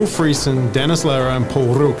Friesen, Dennis Lehrer and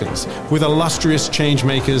Paul Rukens, with illustrious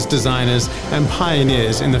changemakers, designers and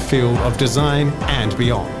pioneers in the field of design and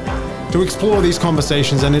beyond. To explore these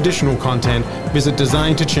conversations and additional content, visit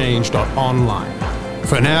designtochange.online.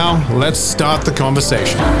 For now, let's start the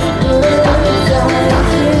conversation.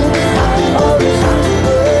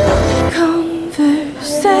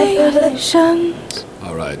 Conversations.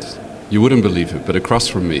 All right, you wouldn't believe it, but across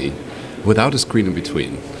from me, without a screen in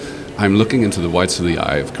between, I'm looking into the whites of the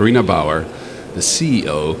eye of Carina Bauer, the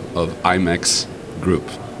CEO of IMEX Group.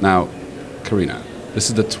 Now, Carina, this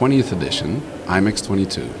is the 20th edition, IMEX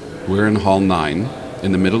 22. We're in Hall 9,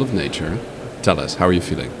 in the middle of nature. Tell us, how are you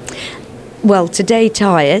feeling? Well, today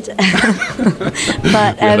tired, but we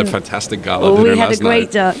had a fantastic gala dinner last night. We had a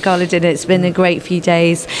great gala dinner. It's been a great few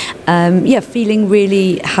days. Feeling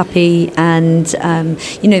really happy, and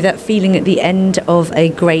that feeling at the end of a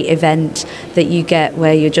great event that you get,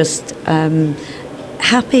 where you're just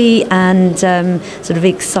happy and sort of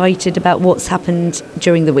excited about what's happened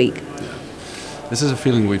during the week. This is a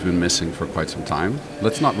feeling we've been missing for quite some time.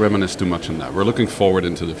 Let's not reminisce too much on that. We're looking forward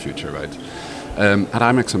into the future, right? At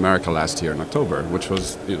IMEX America last year in October, which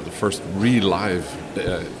was the first real live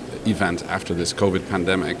event after this COVID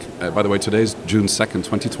pandemic. By the way, today's June 2nd,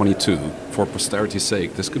 2022. For posterity's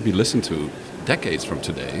sake, this could be listened to decades from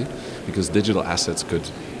today, because digital assets could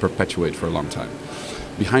perpetuate for a long time.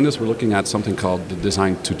 Behind us, we're looking at something called the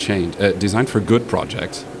Design for Good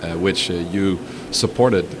project, which you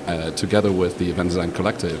supported together with the Event Design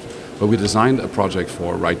Collective. But we designed a project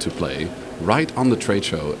for Right to Play, right on the trade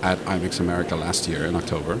show at IMEX America last year in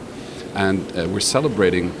October. And we're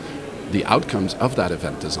celebrating the outcomes of that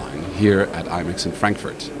event design here at IMEX in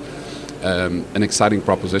Frankfurt. An exciting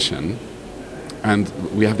proposition. And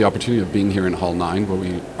we have the opportunity of being here in Hall 9, where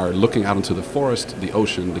we are looking out into the forest, the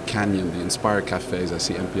ocean, the canyon, the inspired cafes. I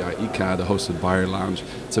see MPI ICA, the hosted Bauer Lounge.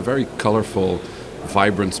 It's a very colorful,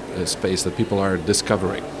 vibrant space that people are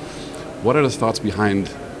discovering. What are the thoughts behind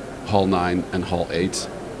Hall 9 and Hall 8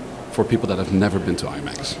 for people that have never been to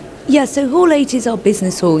IMEX? Yeah, so Hall 8 is our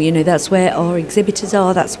business hall. That's where our exhibitors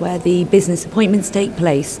are, that's where the business appointments take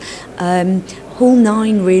place. Hall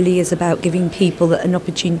 9 really is about giving people an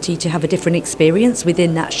opportunity to have a different experience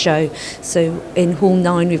within that show. So in Hall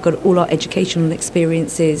 9 we've got all our educational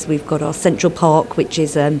experiences, we've got our Central Park, which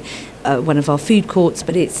is one of our food courts,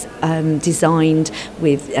 but it's designed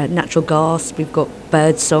with natural gas. We've got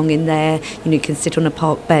birdsong in there, you can sit on a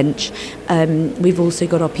park bench. We've also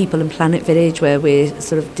got our People and Planet Village, where we're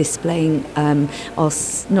sort of displaying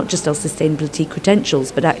not just our sustainability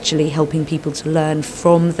credentials, but actually helping people to learn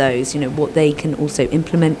from those, what they can also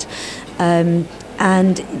implement. And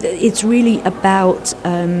it's really about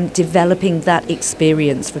developing that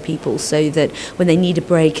experience for people, so that when they need a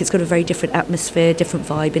break, it's got a very different atmosphere, different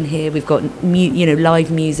vibe in here. We've got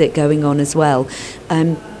live music going on as well.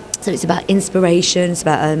 So it's about inspiration, it's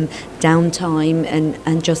about downtime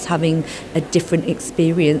and just having a different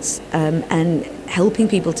experience and helping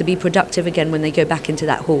people to be productive again when they go back into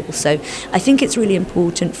that hall. So I think it's really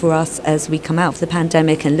important for us, as we come out of the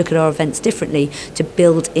pandemic and look at our events differently, to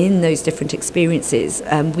build in those different experiences.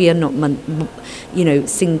 We are not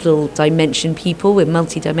single dimension people, we're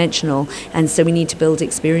multi-dimensional, and so we need to build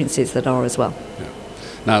experiences that are as well. Yeah.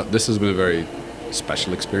 Now, this has been a very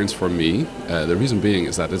special experience for me. The reason being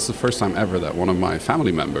is that it's the first time ever that one of my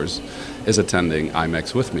family members is attending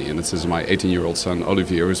IMEX with me, and this is my 18-year-old son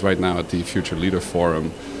Olivier, who's right now at the Future Leader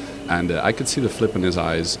Forum. And I could see the flip in his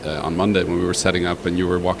eyes on Monday when we were setting up and you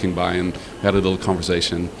were walking by, and we had a little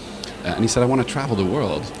conversation, and he said, I want to travel the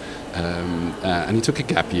world. And he took a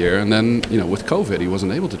gap year, and then with COVID he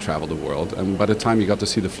wasn't able to travel the world, and by the time he got to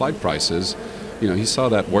see the flight prices, he saw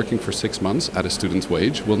that working for 6 months at a student's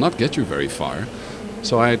wage will not get you very far.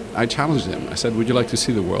 So I challenged him. I said, would you like to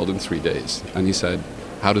see the world in 3 days? And he said,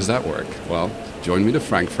 how does that work? Well, join me to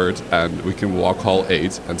Frankfurt and we can walk Hall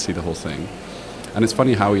 8 and see the whole thing. And it's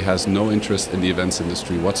funny how he has no interest in the events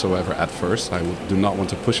industry whatsoever at first. I do not want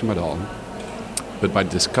to push him at all. But by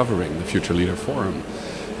discovering the Future Leader Forum,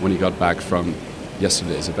 when he got back from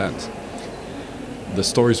yesterday's event, the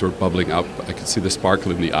stories were bubbling up. I could see the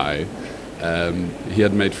sparkle in the eye. He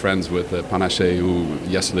had made friends with Panache, who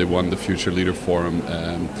yesterday won the Future Leader Forum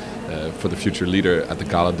for the Future Leader at the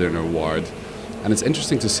Gala Dinner Award. And it's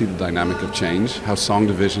interesting to see the dynamic of change, how Song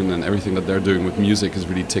Division and everything that they're doing with music is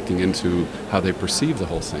really ticking into how they perceive the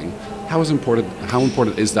whole thing. How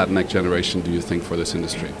important is that next generation, do you think, for this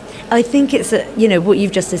industry? I think it's, what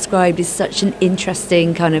you've just described is such an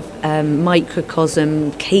interesting kind of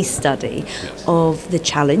microcosm case study of the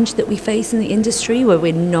challenge that we face in the industry, where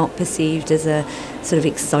we're not perceived as a sort of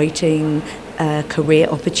exciting career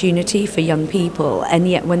opportunity for young people, and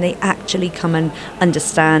yet when they actually come and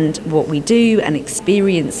understand what we do and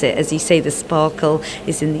experience it, as you say, the sparkle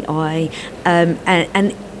is in the eye,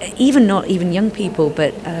 and even not even young people,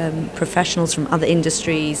 but professionals from other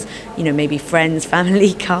industries, maybe friends,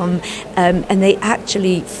 family come, and they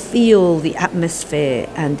actually feel the atmosphere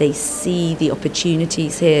and they see the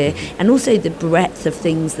opportunities here, and also the breadth of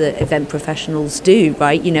things that event professionals do,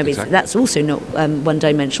 right? Exactly. That's also not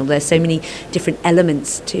one-dimensional. There's so many different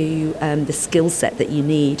elements to the skill set that you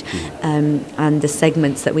need, and the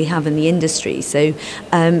segments that we have in the industry. So,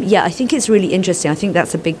 I think it's really interesting. I think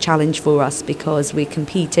that's a big challenge for us because we're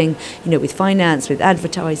competing, with finance, with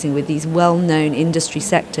advertising, with these well-known industry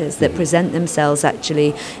sectors that present themselves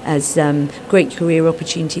actually as great career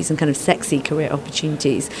opportunities and kind of sexy career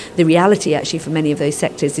opportunities. The reality actually for many of those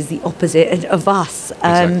sectors is the opposite of us.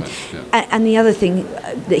 Exactly. And the other thing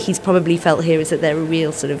that he's probably felt here is that there are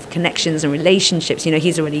real sort of connections and relationships.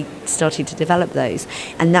 He's already started to develop those,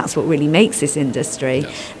 and that's what really makes this industry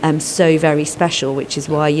so very special, which is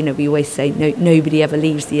why we always say nobody ever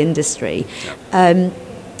leaves the industry.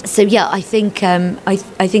 So I think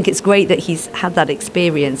I think it's great that he's had that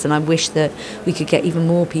experience, and I wish that we could get even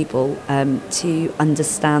more people to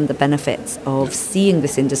understand the benefits of seeing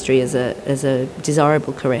this industry as a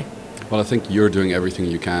desirable career. Well, I think you're doing everything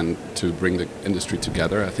you can to bring the industry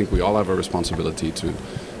together. I think we all have a responsibility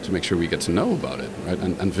to make sure we get to know about it, right,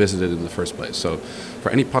 and visit it in the first place. So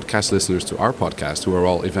for any podcast listeners to our podcast who are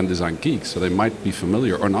all event design geeks, so they might be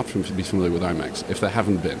familiar or not be familiar with IMEX, if they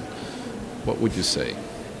haven't been, what would you say?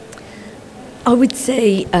 I would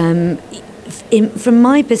say, from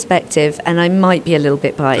my perspective, and I might be a little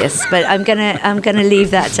bit biased, but I'm gonna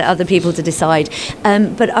leave that to other people to decide.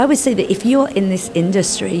 But I would say that if you're in this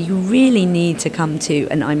industry, you really need to come to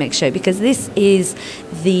an IMEX show, because this is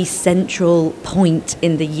the central point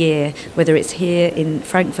in the year, whether it's here in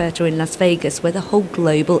Frankfurt or in Las Vegas, where the whole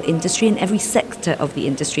global industry and every sector of the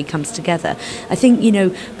industry comes together. I think,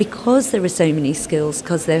 because there are so many skills,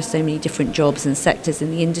 because there are so many different jobs and sectors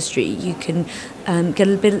in the industry, you can get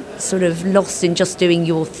a bit sort of lost in just doing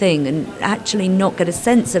your thing and actually not get a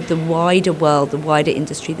sense of the wider world, the wider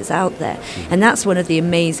industry that's out there. And that's one of the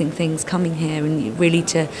amazing things coming here, and really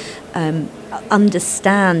to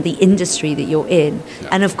understand the industry that you're in.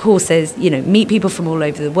 And of course there's, meet people from all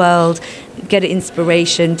over the world, get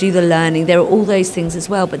inspiration, do the learning. There are all those things as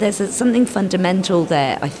well, but there's something fundamental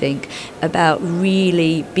there, I think, about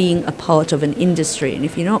really being a part of an industry. And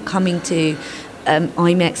if you're not coming to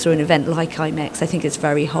IMEX or an event like IMEX, I think it's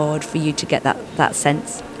very hard for you to get that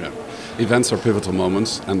sense. Yeah. Events are pivotal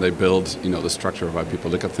moments, and they build, the structure of how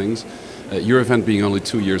people look at things. Your event being only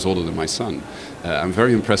 2 years older than my son, I'm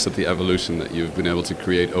very impressed at the evolution that you've been able to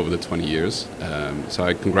create over the 20 years. So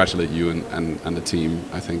I congratulate you and the team.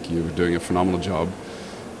 I think you're doing a phenomenal job.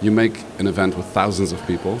 You make an event with thousands of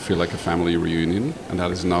people feel like a family reunion, and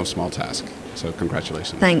that is no small task. So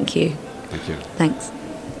congratulations. Thank you. Thank you. Thanks.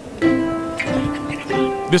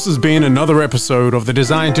 This has been another episode of the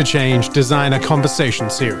Design to Change Designer Conversation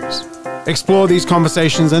series. Explore these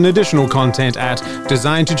conversations and additional content at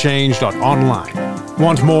designtochange.online.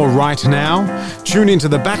 Want more right now? Tune into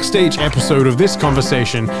the backstage episode of this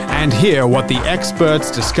conversation and hear what the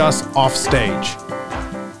experts discuss off stage.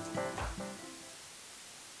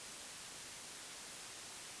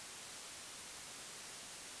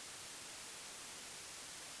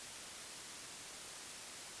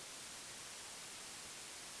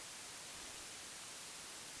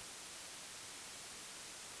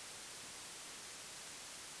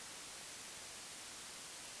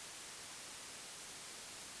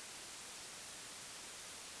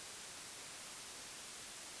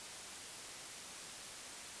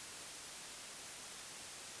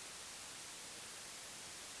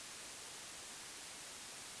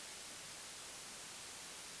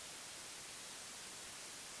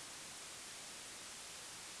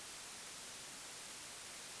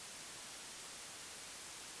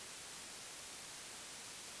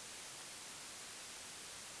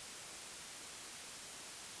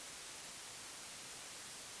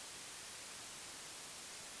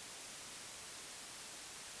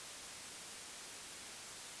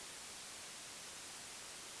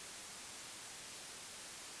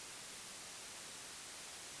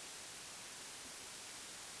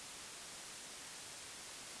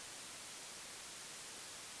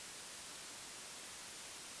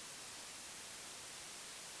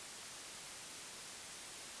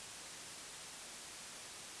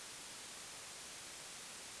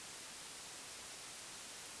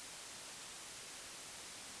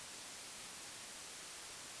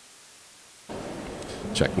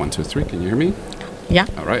 Check 1, 2, 3. Can you hear me? Yeah.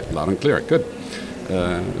 All right, loud and clear. Good.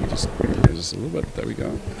 Just a little bit. There we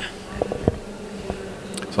go.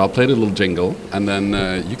 So I'll play the little jingle, and then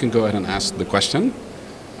you can go ahead and ask the question,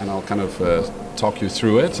 and I'll kind of talk you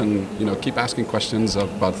through it, and keep asking questions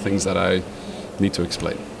about things that I need to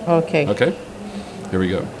explain. Okay. Okay. Here we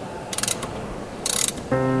go.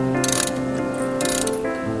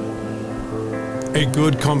 A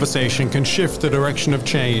good conversation can shift the direction of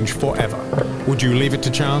change forever. Would you leave it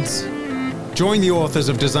to chance? Join the authors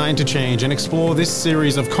of Design to Change and explore this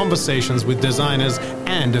series of conversations with designers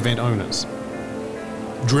and event owners.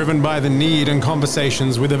 Driven by the need and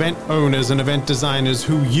conversations with event owners and event designers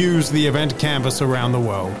who use the event canvas around the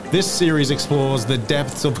world, this series explores the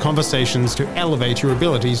depths of conversations to elevate your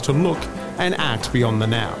abilities to look and act beyond the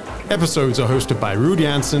now. Episodes are hosted by Ruud,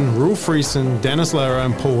 Janssen, Roel Friesen, Dennis Lehrer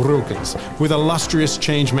and Paul Rukens, with illustrious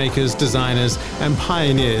changemakers, designers and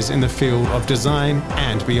pioneers in the field of design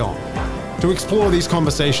and beyond. To explore these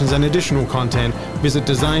conversations and additional content, visit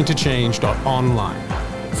designtochange.online.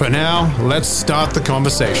 For now, let's start the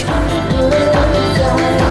conversation.